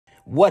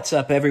What's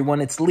up, everyone?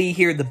 It's Lee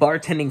here, the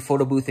bartending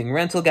photo boothing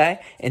rental guy,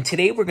 and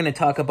today we're going to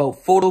talk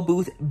about photo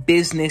booth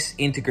business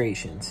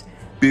integrations.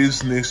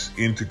 Business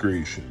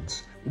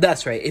integrations.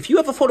 That's right. If you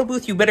have a photo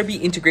booth, you better be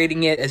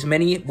integrating it as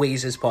many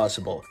ways as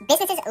possible.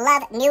 Businesses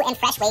love new and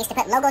fresh ways to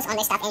put logos on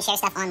their stuff and share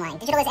stuff online.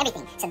 Digital is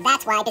everything, so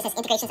that's why business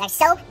integrations are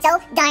so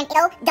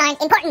darn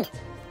important.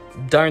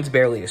 Darn's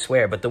barely a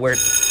swear, but the word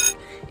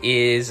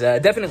is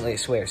definitely a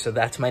swear, so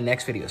that's my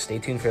next video. Stay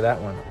tuned for that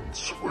one.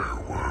 Swear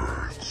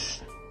words.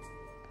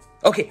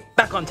 Okay,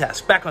 back on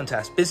task.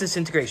 Business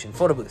integration,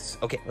 photo booths.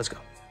 Okay, let's go.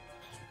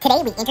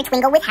 Today we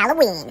intertwingle with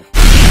Halloween.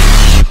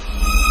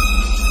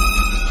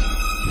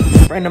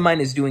 A friend of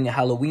mine is doing a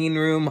Halloween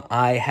room.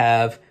 I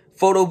have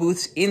photo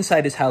booths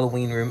inside his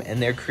Halloween room,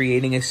 and they're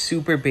creating a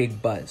super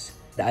big buzz.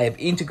 I have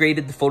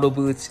integrated the photo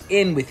booths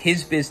in with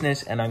his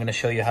business, and I'm going to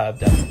show you how I've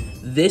done it.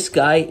 This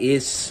guy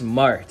is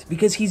smart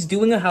because he's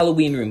doing a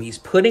Halloween room. He's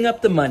putting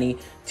up the money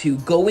to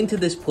go into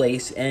this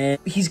place, and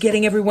he's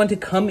getting everyone to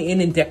come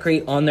in and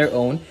decorate on their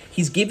own.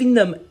 He's giving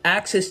them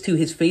access to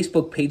his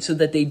Facebook page so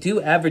that they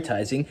do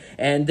advertising,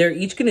 and they're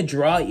each going to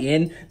draw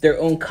in their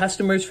own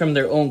customers from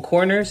their own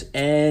corners,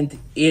 and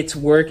it's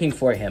working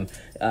for him.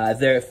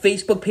 Their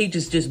Facebook page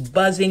is just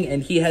buzzing,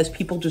 and he has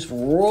people just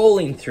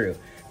rolling through.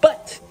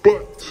 But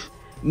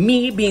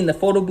me being the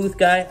photo booth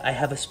guy, I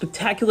have a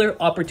spectacular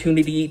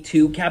opportunity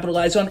to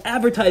capitalize on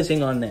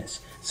advertising on this.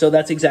 So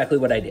that's exactly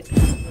what I did.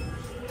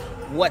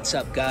 What's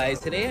up, guys?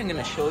 Today I'm going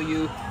to show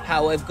you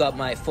how I've got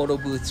my photo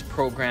booths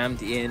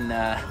programmed in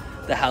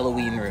the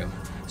Halloween room.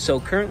 So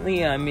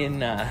currently I'm in,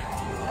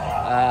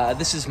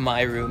 this is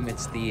my room.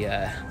 It's the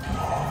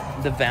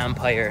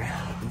vampire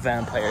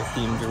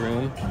themed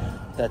room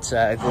that's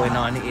going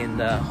on in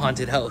the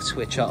haunted house,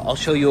 which I'll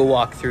show you a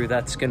walkthrough.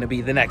 That's going to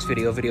be the next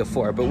video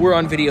 4, but we're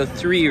on video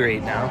 3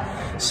 right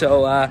now.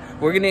 So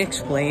we're going to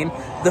explain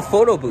the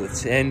photo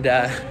booths and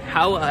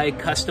how I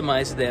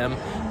customize them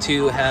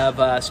to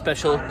have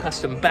special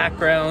custom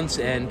backgrounds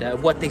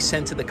and what they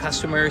send to the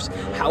customers,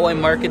 how I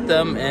market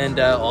them, and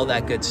all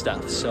that good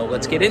stuff. So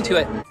let's get into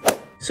it.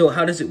 So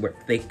how does it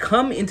work? They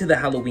come into the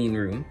Halloween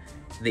room,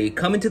 they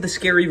come into the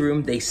scary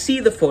room, they see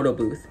the photo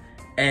booth,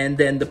 and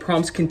then the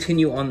prompts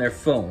continue on their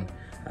phone.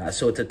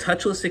 So it's a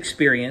touchless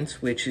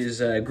experience, which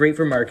is great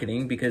for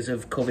marketing because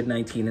of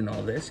COVID-19 and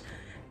all this.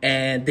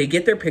 And they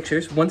get their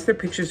pictures. Once their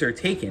pictures are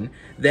taken,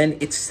 then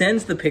it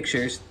sends the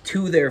pictures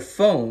to their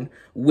phone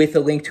with a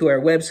link to our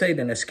website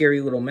and a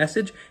scary little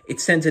message. It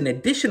sends an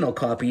additional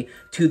copy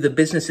to the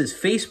business's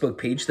Facebook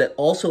page that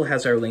also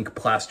has our link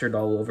plastered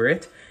all over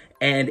it.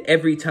 And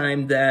every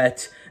time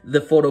that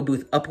the photo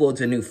booth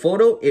uploads a new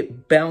photo,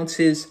 it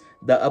bounces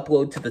the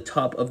upload to the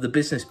top of the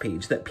business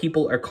page that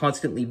people are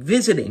constantly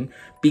visiting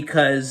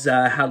because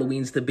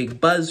Halloween's the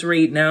big buzz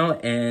right now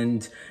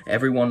and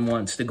everyone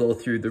wants to go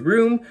through the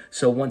room.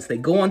 So once they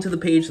go onto the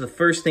page, the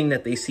first thing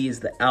that they see is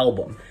the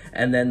album.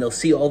 And then they'll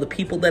see all the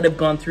people that have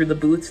gone through the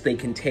booths. They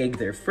can tag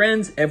their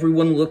friends.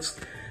 Everyone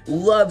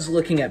loves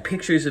looking at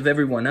pictures of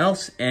everyone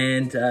else,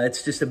 and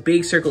it's just a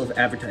big circle of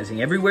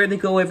advertising. Everywhere they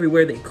go,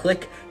 everywhere they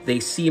click,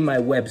 they see my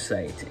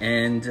website,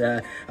 and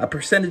a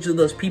percentage of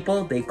those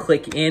people, they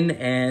click in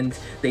and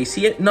they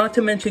see it. Not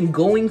to mention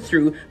going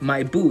through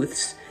my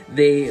booths,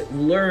 they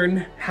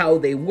learn how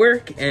they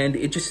work, and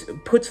it just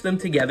puts them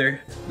together,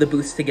 the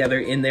booths together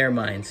in their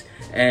minds.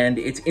 And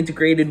it's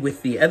integrated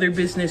with the other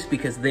business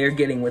because they're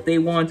getting what they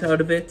want out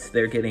of it.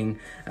 They're getting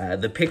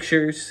the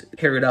pictures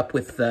paired up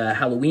with the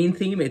Halloween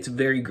theme. It's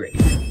very great.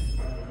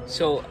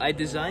 So I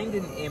designed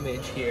an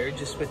image here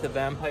just with a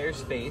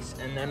vampire's face,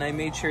 and then I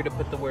made sure to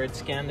put the word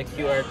scan the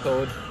QR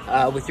code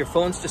with your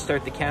phones to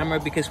start the camera,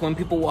 because when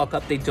people walk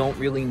up, they don't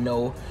really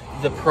know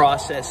the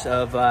process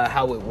of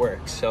how it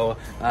works. So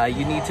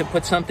you need to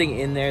put something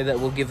in there that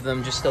will give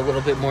them just a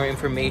little bit more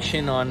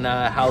information on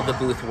how the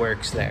booth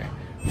works there.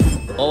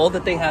 All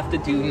that they have to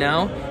do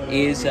now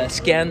is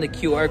scan the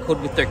QR code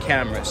with their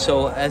camera.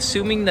 So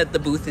assuming that the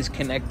booth is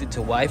connected to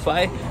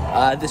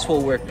Wi-Fi, this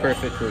will work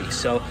perfectly.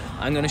 So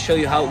I'm going to show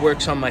you how it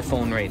works on my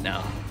phone right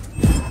now.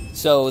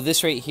 So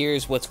this right here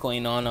is what's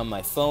going on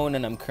my phone,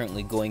 and I'm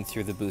currently going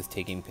through the booth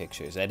taking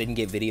pictures. I didn't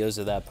get videos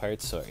of that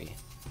part, sorry.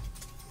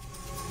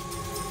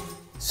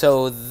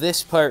 So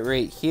this part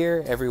right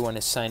here, everyone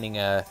is signing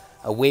a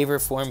waiver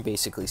form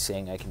basically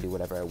saying I can do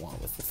whatever I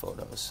want with the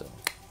photos.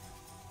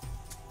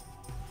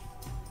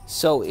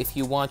 So if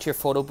you want your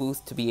photo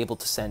booth to be able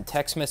to send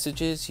text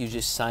messages, you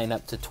just sign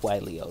up to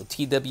Twilio,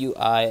 Twilio.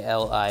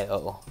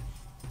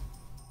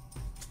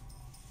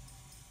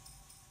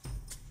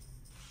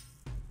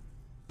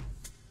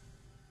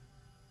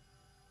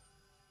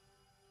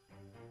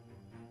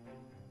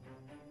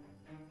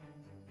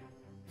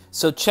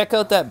 So check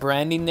out that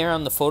branding there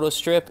on the photo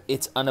strip,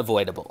 it's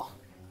unavoidable.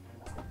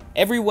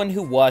 Everyone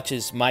who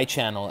watches my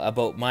channel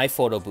about my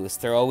photo booths,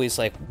 they're always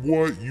like,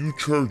 What? You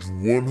charge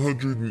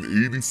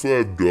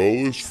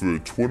 $185 for a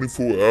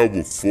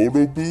 24-hour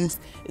photo booth?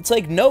 it's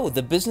like, no,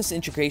 the business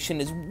integration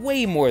is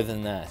way more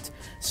than that.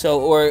 So,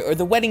 or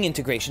the wedding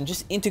integration,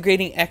 just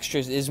integrating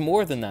extras is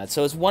more than that.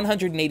 So it's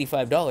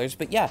 $185,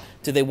 but yeah,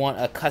 do they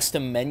want a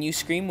custom menu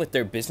screen with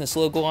their business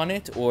logo on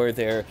it or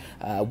their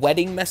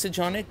wedding message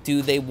on it?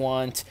 Do they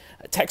want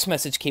text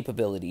message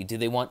capability? Do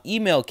they want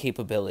email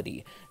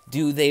capability?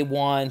 Do they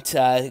want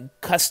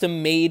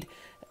custom made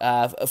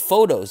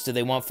photos? Do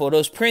they want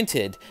photos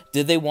printed?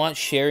 Do they want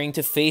sharing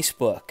to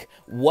Facebook?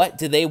 What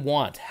do they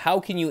want? How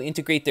can you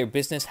integrate their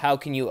business? How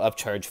can you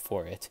upcharge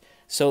for it?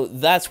 So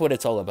that's what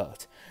it's all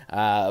about.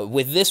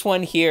 With this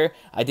one here,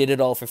 I did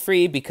it all for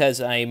free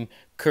because I'm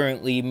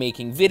currently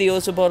making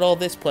videos about all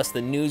this, plus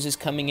the news is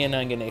coming in.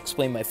 I'm going to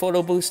explain my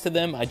photo booths to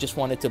them. I just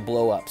wanted to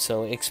blow up.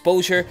 So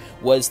exposure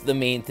was the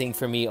main thing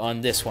for me on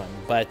this one.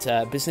 But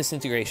business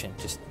integration,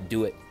 just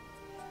do it.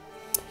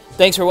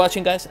 Thanks for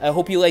watching, guys. I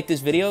hope you liked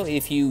this video.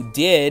 If you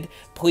did,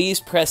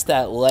 please press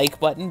that like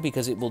button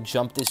because it will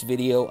jump this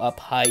video up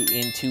high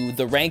into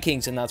the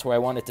rankings, and that's where I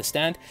want it to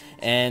stand.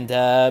 And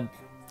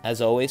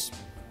as always,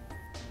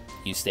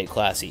 you stay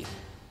classy.